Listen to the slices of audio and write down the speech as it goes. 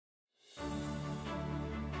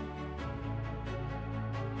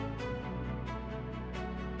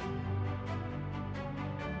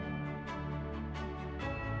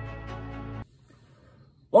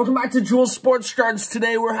Welcome back to Jewel Sports Cards.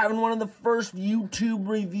 Today we're having one of the first YouTube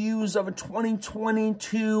reviews of a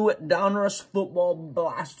 2022 Donruss Football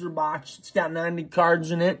Blaster Box. It's got 90 cards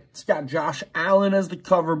in it. It's got Josh Allen as the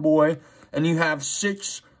cover boy. And you have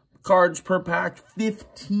 6 cards per pack,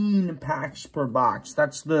 15 packs per box.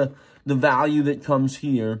 That's the value that comes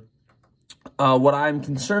here. What I'm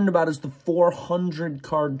concerned about is the 400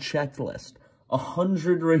 card checklist.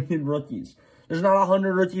 100 rated rookies. There's not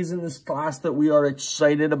 100 rookies in this class that we are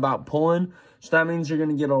excited about pulling. So that means you're going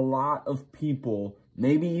to get a lot of people,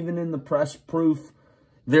 maybe even in the press proof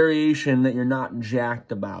variation, that you're not jacked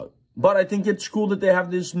about. But I think it's cool that they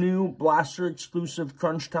have this new Blaster exclusive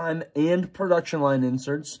crunch time and production line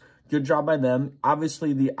inserts. Good job by them.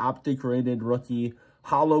 Obviously, the optic rated rookie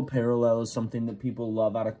hollow parallel is something that people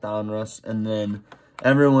love out of Donruss. And then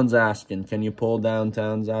everyone's asking, can you pull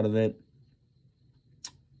downtowns out of it?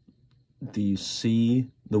 Do you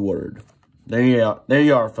see the word? There you are. There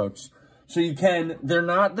you are, folks. So you can, they're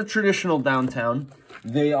not the traditional downtown.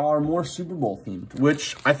 They are more Super Bowl themed,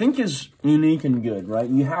 which I think is unique and good, right?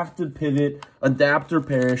 You have to pivot, adapt, or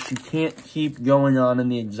perish. You can't keep going on in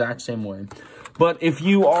the exact same way. But if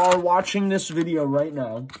you are watching this video right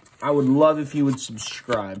now, I would love if you would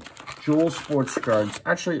subscribe. Jewel Sports Cards.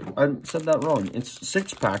 Actually, I said that wrong. It's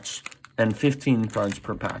 6 packs and 15 cards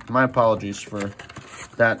per pack. My apologies for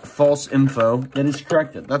that false info. That is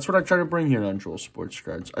corrected. That's what I try to bring here on Jewel Sports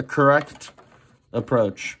Cards. A correct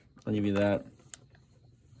approach. I'll give you that.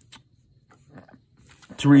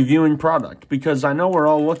 To reviewing product. Because I know we're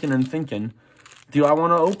all looking and thinking, do I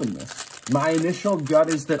want to open this? My initial gut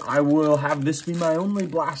is that I will have this be my only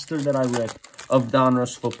blaster that I rip of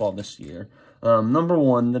Donruss football this year. Number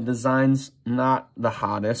one, the design's not the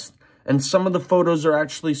hottest. And some of the photos are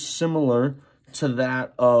actually similar to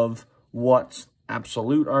that of what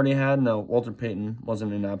Absolute already had. No, Walter Payton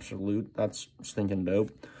wasn't in Absolute. That's stinking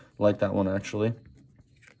dope. Like that one, actually.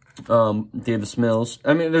 Davis Mills.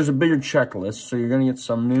 I mean, there's a bigger checklist, so you're going to get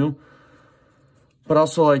some new. But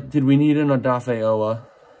also, like, did we need an Odafe Owa,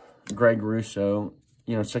 Greg Russo,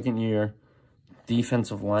 you know, second year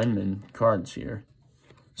defensive lineman cards here.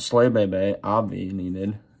 Slay Bebe, Avi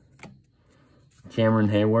needed. Cameron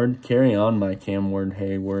Hayward. Carry on, my Cameron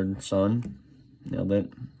Hayward son. Nailed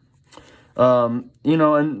it. You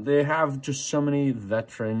know, and they have just so many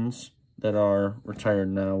veterans that are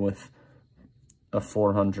retired now with a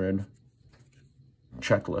 400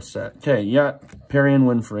 checklist set. Okay, yeah, Perry and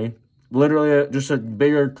Winfrey. Literally just a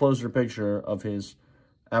bigger, closer picture of his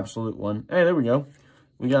Absolute one. Hey, there we go.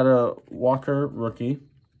 We got a Walker rookie,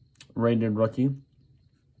 rated rookie.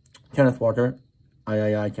 Kenneth Walker,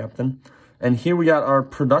 III captain. And here we got our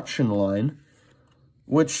production line,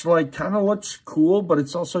 which, like, kind of looks cool, but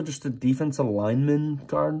it's also just a defensive lineman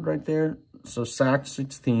card right there. So, sack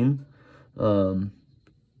 16.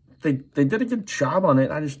 They did a good job on it.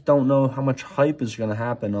 I just don't know how much hype is going to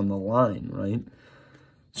happen on the line, right?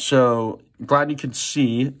 So, glad you could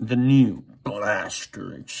see the new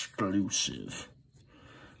Blaster exclusive.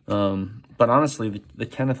 But honestly, the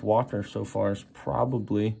Kenneth Walker so far is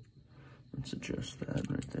probably... Let's adjust that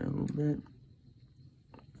right there a little bit.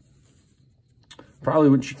 Probably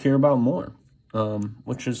what you care about more,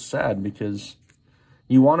 which is sad because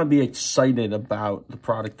you want to be excited about the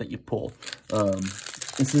product that you pull.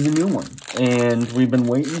 This is a new one, and we've been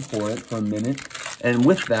waiting for it for a minute. And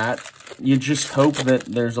with that, you just hope that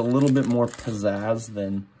there's a little bit more pizzazz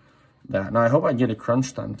than that. Now, I hope I get a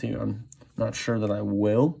crunch time, too. I'm not sure that I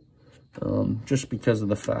will, just because of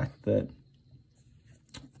the fact that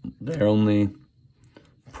they're only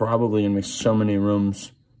probably going to be so many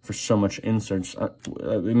rooms for so much inserts.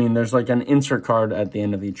 I mean, there's like an insert card at the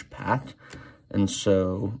end of each pack. And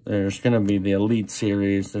so there's going to be the Elite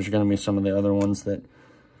Series. There's going to be some of the other ones that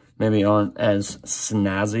maybe aren't as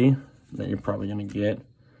snazzy that you're probably going to get.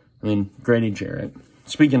 I mean, Grady Jarrett.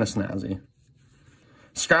 Speaking of snazzy.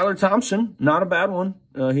 Skylar Thompson, not a bad one.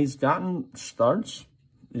 He's gotten starts.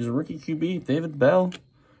 He's a rookie QB. David Bell,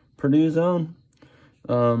 Purdue's own.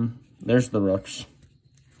 There's the rooks.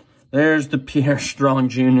 There's the Pierre Strong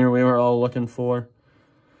Jr. we were all looking for.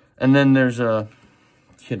 And then there's a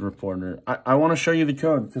kid reporter. I want to show you the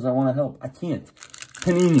code because I want to help. I can't.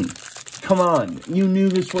 Panini, come on. You knew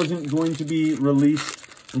this wasn't going to be released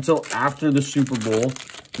until after the Super Bowl.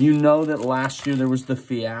 You know that last year there was the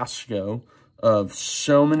fiasco of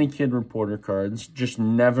so many kid reporter cards just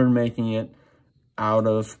never making it out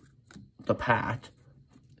of the pack.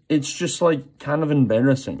 It's just, like, kind of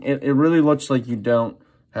embarrassing. It really looks like you don't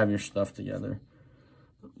have your stuff together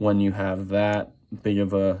when you have that big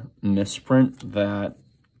of a misprint that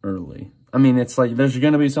early. I mean, it's like there's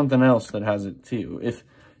going to be something else that has it too. If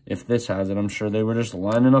if this has it. I'm sure they were just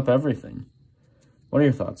lining up everything. What are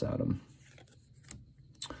your thoughts, Adam?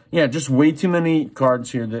 Yeah, just way too many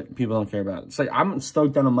cards here that people don't care about. It's like, I'm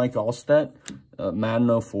stoked on a Mike Allstott,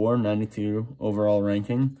 Madden 04, 92 overall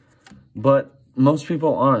ranking. But most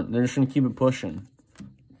people aren't. They're just going to keep it pushing.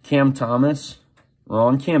 Cam Thomas.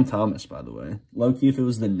 Wrong Cam Thomas, by the way. Low-key, if it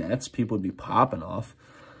was the Nets, people would be popping off.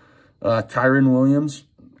 Kyron Williams.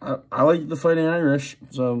 I like the Fighting Irish,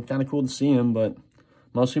 so kind of cool to see him, but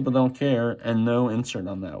most people don't care, and no insert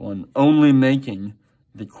on that one. Only making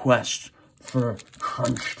the quest for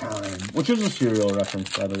Crunch Time, which is a cereal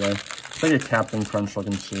reference, by the way. It's like a Captain Crunch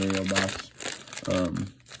looking cereal box,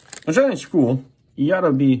 which I think is cool. You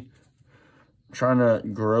gotta be trying to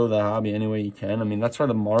grow the hobby any way you can. I mean, that's why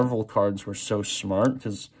the Marvel cards were so smart,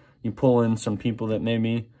 because you pull in some people that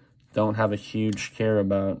maybe don't have a huge care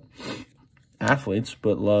about athletes,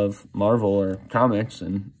 but love Marvel or comics,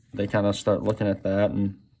 and they kind of start looking at that,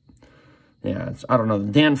 and yeah, I don't know.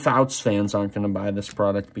 The Dan Fouts fans aren't going to buy this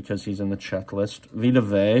product because he's in the checklist. Vita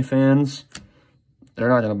Vea fans, they're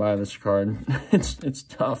not going to buy this card. It's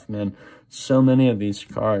tough, man. So many of these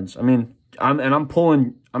cards. I mean, I'm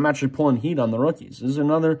actually pulling heat on the rookies. This is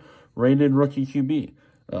another rated rookie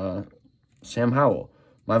QB, Sam Howell.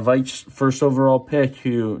 My Vikes first overall pick,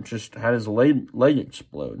 who just had his leg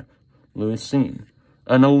explode, Louis Seen.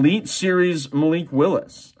 An Elite Series Malik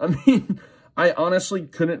Willis. I mean, I honestly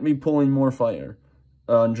couldn't be pulling more fire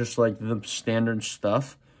on just, like, the standard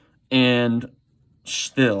stuff. And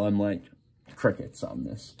still, I'm, like, crickets on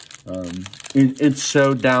this. It's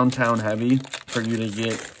so downtown heavy for you to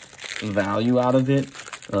get value out of it.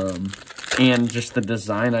 And just the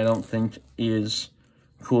design, I don't think, is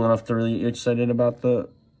cool enough to really get excited about the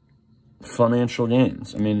financial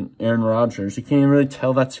gains. I mean, Aaron Rodgers, you can't even really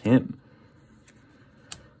tell that's him.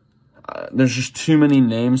 There's just too many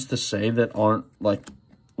names to say that aren't, like,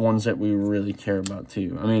 ones that we really care about,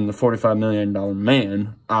 too. I mean, the $45 million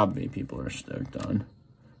man, obviously, people are stoked on.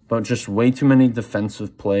 But just way too many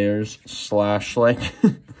defensive players / like,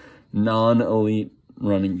 non-elite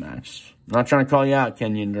running backs. I'm not trying to call you out,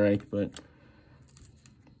 Kenyon Drake, but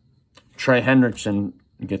Trey Hendrickson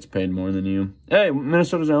gets paid more than you. Hey,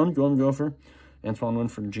 Minnesota's own, Golden Gopher. Antoine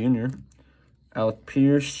Winford Jr. Alec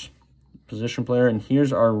Pierce, position player. And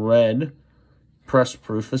here's our red press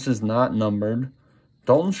proof. This is not numbered.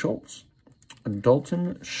 Dalton Schultz. A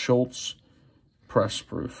Dalton Schultz press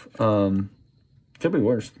proof. Could be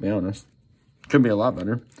worse, to be honest. Could be a lot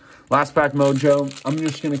better. Last pack mojo. I'm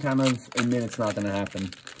just going to kind of admit it's not going to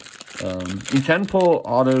happen. You can pull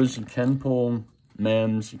autos. You can pull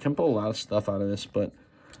mems. You can pull a lot of stuff out of this, but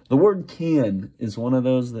the word can is one of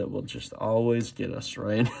those that will just always get us,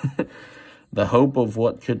 right? The hope of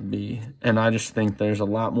what could be. And I just think there's a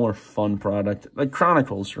lot more fun product. Like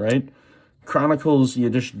Chronicles, right? Chronicles, you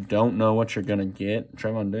just don't know what you're going to get.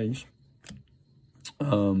 Trayvon Diggs.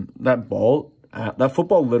 That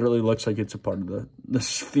football literally looks like it's a part of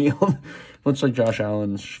this field. Looks like Josh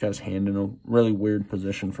Allen's just got his hand in a really weird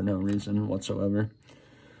position for no reason whatsoever.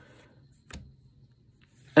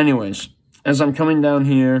 Anyways, as I'm coming down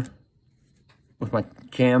here with my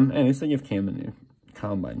Cam, at least I give Cam a new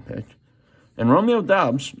combine pick. And Romeo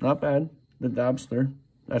Doubs, not bad. The Doubster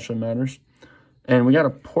actually matters. And we got a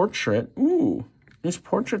portrait. Ooh, these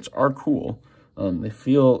portraits are cool. They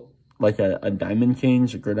feel like a Diamond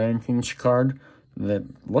Kings, a Gridiron Kings card that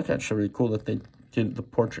look actually really cool that they did the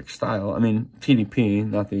portrait style. I mean, TDP,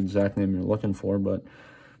 not the exact name you're looking for, but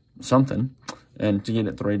something. And to get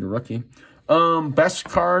it 3 to rookie. Best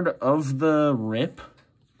card of the rip,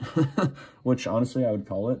 which honestly I would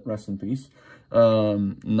call it. Rest in peace.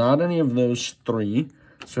 Not any of those 3.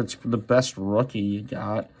 So it's the best rookie you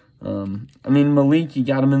got. I mean, Malik, you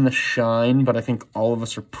got him in the shine, but I think all of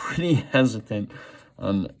us are pretty hesitant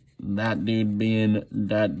on that dude being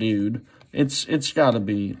that dude. It's got to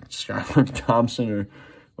be Skylar Thompson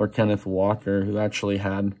or Kenneth Walker, who actually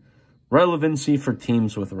had relevancy for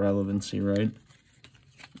teams with relevancy, right?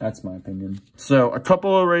 That's my opinion. So, a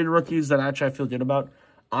couple of rated rookies that actually I feel good about.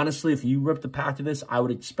 Honestly, if you ripped a pack of this, I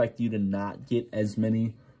would expect you to not get as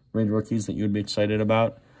many rated rookies that you would be excited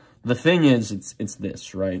about. The thing is, it's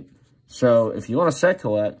this, right? So, if you want to set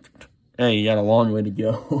collect, hey, you got a long way to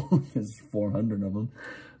go because 400 of them.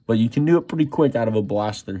 But you can do it pretty quick out of a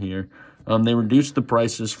blaster here. They reduced the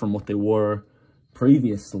prices from what they were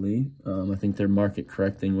previously. I think they're market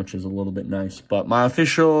correcting, which is a little bit nice. But my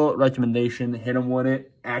official recommendation, hit them with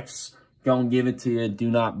it. X, don't give it to you.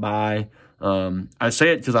 Do not buy. I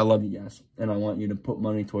say it because I love you guys, and I want you to put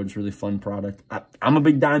money towards really fun product. I'm a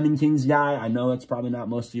big Diamond Kings guy. I know that's probably not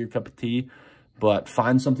most of your cup of tea, but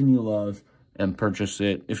find something you love and purchase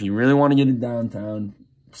it. If you really want to get it downtown,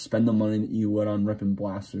 spend the money that you would on ripping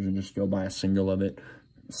blasters and just go buy a single of it.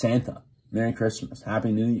 Santa, Merry Christmas,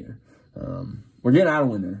 Happy New Year. We're getting out of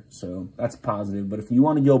winter, so that's positive. But if you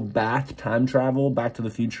want to go back, time travel, Back to the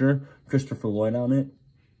Future, Christopher Lloyd on it,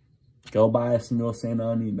 go buy a single of Santa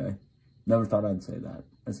on eBay. Never thought I'd say that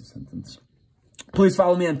as a sentence. Please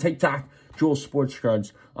follow me on TikTok, Joel Sports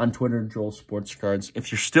Cards. On Twitter, Joel Sports Cards.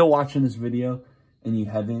 If you're still watching this video and you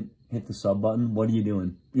haven't hit the sub button, what are you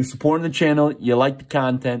doing? You're supporting the channel. You like the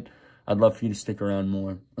content. I'd love for you to stick around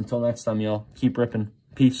more. Until next time, y'all, keep ripping.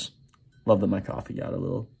 Peace. Love that my coffee got a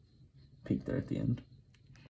little peak there at the end.